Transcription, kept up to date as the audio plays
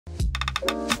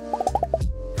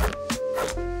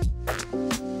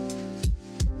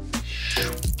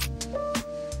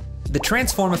The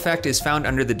transform effect is found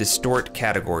under the distort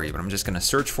category, but I'm just gonna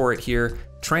search for it here,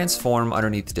 transform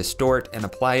underneath distort, and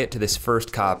apply it to this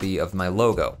first copy of my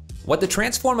logo. What the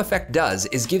transform effect does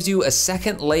is gives you a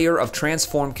second layer of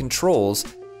transform controls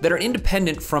that are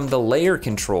independent from the layer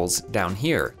controls down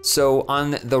here. So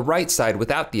on the right side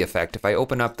without the effect, if I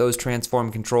open up those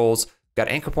transform controls, got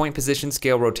anchor point, position,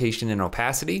 scale, rotation, and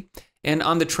opacity. And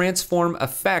on the transform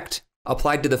effect,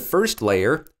 applied to the first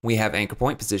layer, we have anchor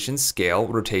point, position, scale,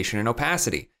 rotation, and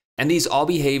opacity. And these all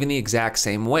behave in the exact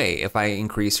same way. If I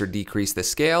increase or decrease the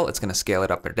scale, it's gonna scale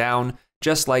it up or down,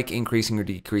 just like increasing or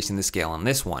decreasing the scale on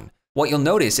this one. What you'll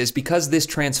notice is because this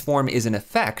transform is an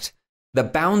effect, the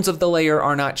bounds of the layer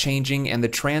are not changing and the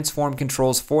transform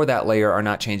controls for that layer are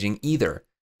not changing either.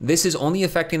 This is only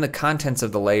affecting the contents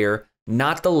of the layer,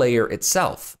 not the layer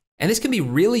itself. And this can be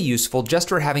really useful just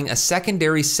for having a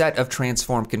secondary set of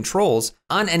transform controls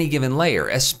on any given layer,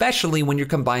 especially when you're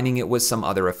combining it with some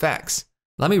other effects.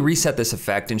 Let me reset this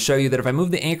effect and show you that if I move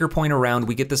the anchor point around,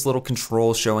 we get this little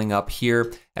control showing up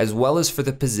here, as well as for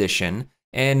the position.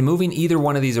 And moving either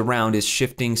one of these around is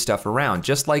shifting stuff around.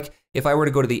 Just like if I were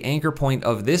to go to the anchor point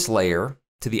of this layer,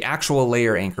 to the actual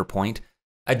layer anchor point,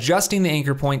 adjusting the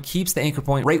anchor point keeps the anchor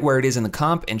point right where it is in the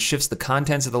comp and shifts the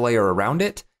contents of the layer around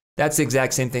it. That's the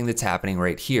exact same thing that's happening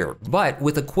right here. But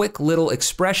with a quick little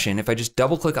expression, if I just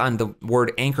double click on the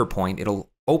word anchor point, it'll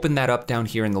open that up down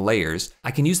here in the layers.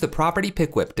 I can use the property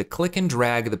pick whip to click and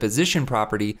drag the position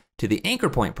property to the anchor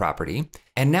point property.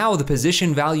 And now the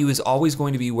position value is always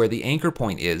going to be where the anchor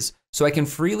point is. So I can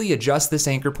freely adjust this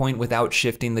anchor point without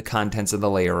shifting the contents of the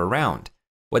layer around.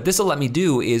 What this will let me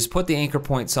do is put the anchor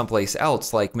point someplace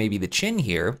else, like maybe the chin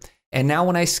here. And now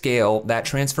when I scale, that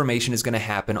transformation is gonna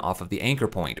happen off of the anchor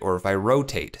point, or if I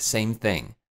rotate, same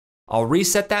thing. I'll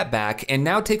reset that back and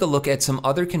now take a look at some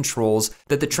other controls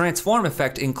that the transform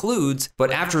effect includes,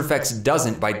 but After Effects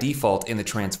doesn't by default in the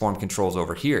transform controls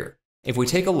over here. If we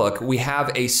take a look, we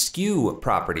have a skew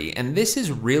property, and this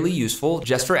is really useful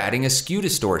just for adding a skew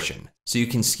distortion. So you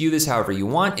can skew this however you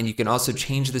want, and you can also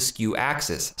change the skew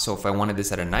axis. So if I wanted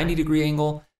this at a 90-degree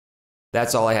angle,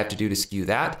 that's all I have to do to skew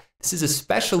that. This is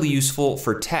especially useful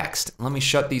for text. Let me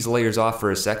shut these layers off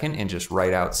for a second and just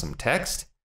write out some text.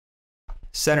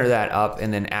 Center that up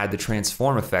and then add the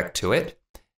transform effect to it.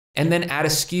 And then add a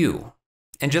skew.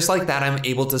 And just like that, I'm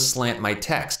able to slant my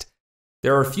text.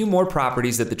 There are a few more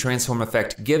properties that the transform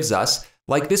effect gives us,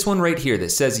 like this one right here that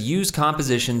says use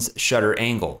composition's shutter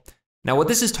angle. Now what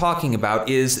this is talking about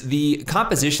is the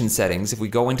composition settings. If we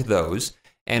go into those,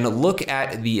 and look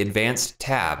at the advanced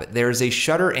tab, there's a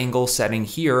shutter angle setting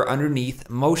here underneath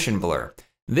motion blur.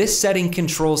 This setting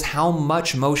controls how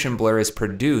much motion blur is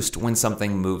produced when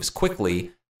something moves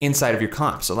quickly inside of your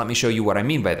comp. So let me show you what I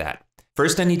mean by that.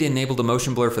 First, I need to enable the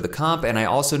motion blur for the comp, and I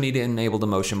also need to enable the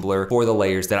motion blur for the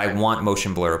layers that I want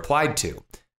motion blur applied to.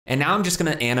 And now I'm just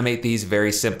gonna animate these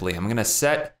very simply. I'm gonna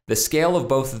set the scale of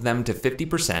both of them to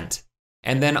 50%.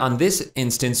 And then on this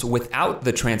instance, without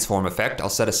the transform effect, I'll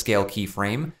set a scale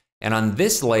keyframe. And on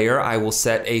this layer, I will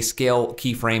set a scale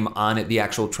keyframe on the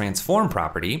actual transform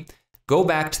property. Go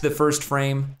back to the first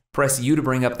frame, press U to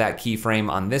bring up that keyframe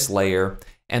on this layer,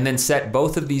 and then set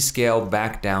both of these scale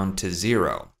back down to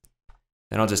 0.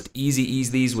 Then I'll just easy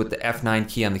ease these with the F9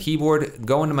 key on the keyboard,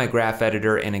 go into my graph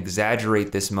editor and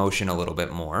exaggerate this motion a little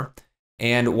bit more.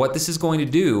 And what this is going to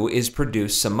do is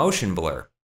produce some motion blur.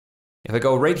 If I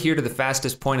go right here to the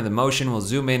fastest point of the motion, we'll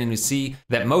zoom in and we see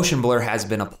that motion blur has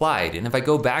been applied. And if I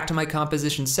go back to my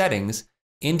composition settings,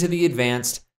 into the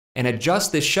advanced, and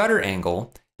adjust the shutter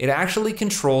angle, it actually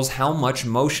controls how much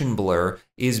motion blur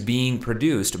is being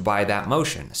produced by that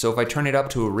motion. So if I turn it up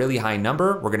to a really high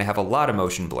number, we're gonna have a lot of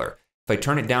motion blur. If I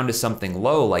turn it down to something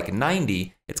low, like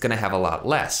 90, it's gonna have a lot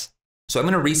less. So I'm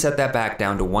gonna reset that back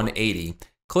down to 180,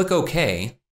 click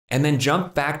OK, and then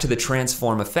jump back to the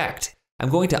transform effect. I'm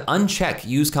going to uncheck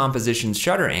Use Composition's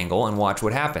Shutter Angle and watch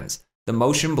what happens. The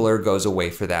motion blur goes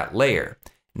away for that layer.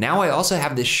 Now I also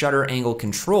have this shutter angle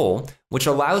control, which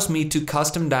allows me to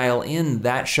custom dial in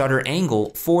that shutter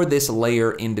angle for this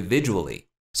layer individually.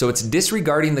 So it's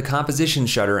disregarding the composition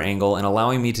shutter angle and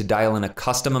allowing me to dial in a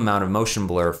custom amount of motion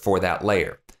blur for that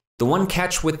layer. The one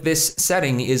catch with this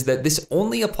setting is that this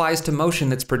only applies to motion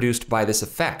that's produced by this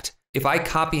effect. If I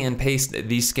copy and paste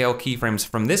these scale keyframes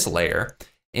from this layer,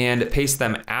 and paste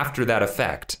them after that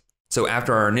effect. So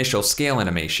after our initial scale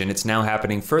animation, it's now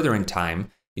happening further in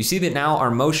time. You see that now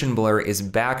our motion blur is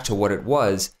back to what it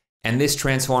was, and this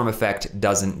transform effect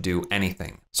doesn't do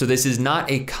anything. So this is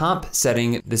not a comp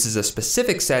setting, this is a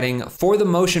specific setting for the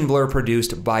motion blur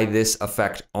produced by this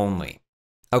effect only.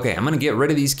 Okay, I'm gonna get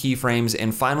rid of these keyframes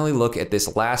and finally look at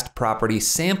this last property,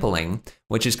 sampling,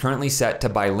 which is currently set to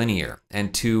bilinear.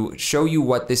 And to show you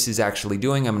what this is actually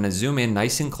doing, I'm gonna zoom in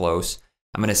nice and close.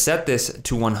 I'm gonna set this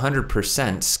to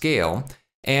 100% scale.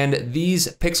 And these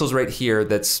pixels right here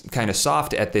that's kind of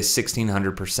soft at this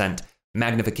 1600%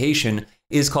 magnification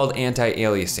is called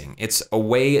anti-aliasing. It's a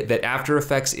way that After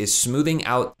Effects is smoothing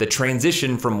out the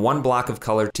transition from one block of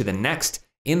color to the next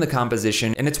in the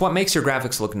composition, and it's what makes your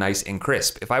graphics look nice and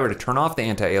crisp. If I were to turn off the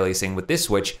anti-aliasing with this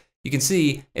switch, you can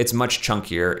see it's much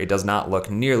chunkier. It does not look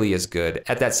nearly as good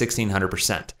at that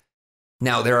 1600%.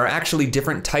 Now, there are actually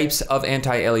different types of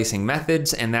anti-aliasing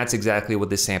methods, and that's exactly what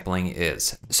this sampling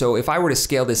is. So if I were to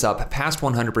scale this up past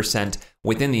 100%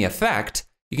 within the effect,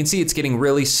 you can see it's getting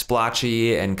really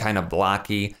splotchy and kind of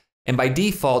blocky. And by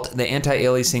default, the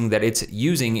anti-aliasing that it's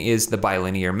using is the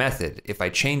bilinear method. If I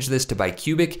change this to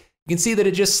bicubic, you can see that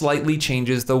it just slightly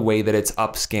changes the way that it's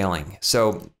upscaling.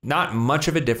 So not much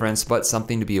of a difference, but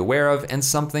something to be aware of and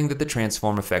something that the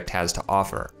transform effect has to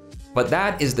offer. But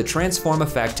that is the transform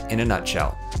effect in a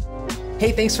nutshell.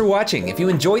 Hey, thanks for watching. If you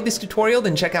enjoyed this tutorial,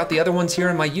 then check out the other ones here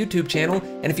on my YouTube channel.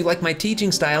 And if you like my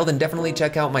teaching style, then definitely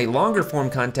check out my longer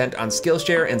form content on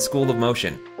Skillshare and School of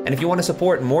Motion. And if you want to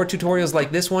support more tutorials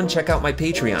like this one, check out my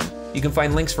Patreon. You can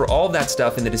find links for all of that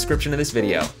stuff in the description of this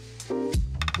video.